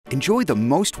Enjoy the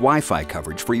most Wi-Fi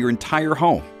coverage for your entire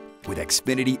home with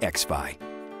Xfinity xFi.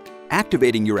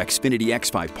 Activating your Xfinity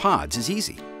xFi pods is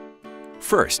easy.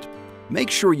 First,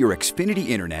 make sure your Xfinity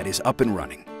internet is up and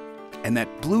running and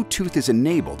that Bluetooth is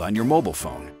enabled on your mobile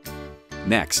phone.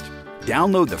 Next,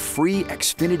 download the free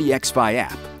Xfinity xFi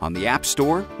app on the App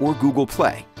Store or Google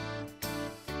Play.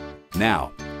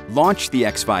 Now, launch the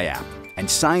xFi app and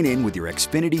sign in with your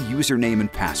Xfinity username and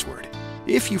password.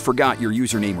 If you forgot your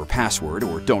username or password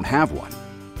or don't have one,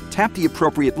 tap the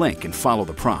appropriate link and follow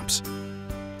the prompts.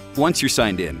 Once you're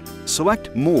signed in,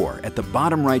 select More at the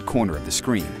bottom right corner of the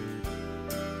screen.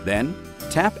 Then,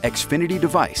 tap Xfinity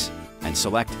Device and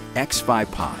select xFi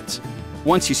Pods.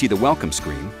 Once you see the welcome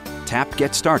screen, tap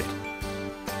Get Started.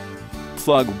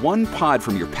 Plug one pod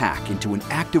from your pack into an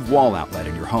active wall outlet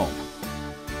in your home.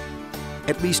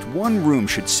 At least one room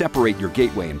should separate your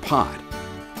gateway and pod,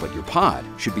 but your pod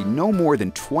should be no more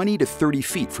than 20 to 30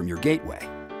 feet from your gateway.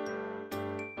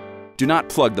 Do not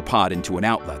plug the pod into an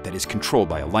outlet that is controlled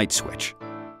by a light switch.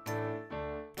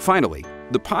 Finally,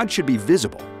 the pod should be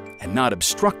visible and not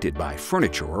obstructed by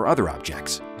furniture or other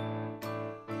objects.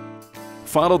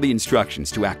 Follow the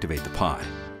instructions to activate the pod.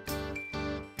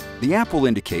 The app will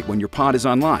indicate when your pod is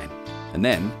online and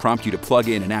then prompt you to plug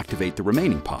in and activate the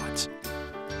remaining pods.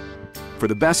 For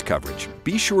the best coverage,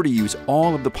 be sure to use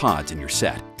all of the pods in your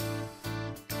set.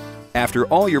 After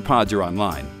all your pods are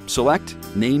online, select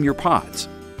Name Your Pods.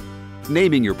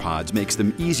 Naming your pods makes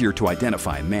them easier to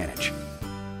identify and manage.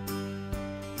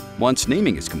 Once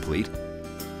naming is complete,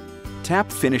 tap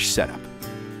Finish Setup.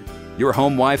 Your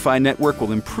home Wi-Fi network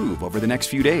will improve over the next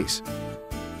few days.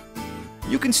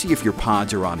 You can see if your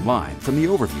pods are online from the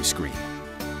overview screen.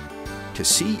 To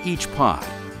see each pod,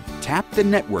 tap the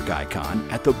network icon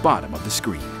at the bottom of the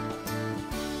screen.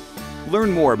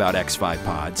 Learn more about xFi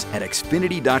Pods at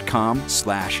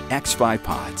xfinity.com/xFi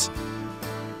Pods.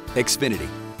 Xfinity,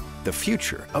 the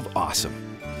future of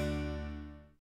awesome.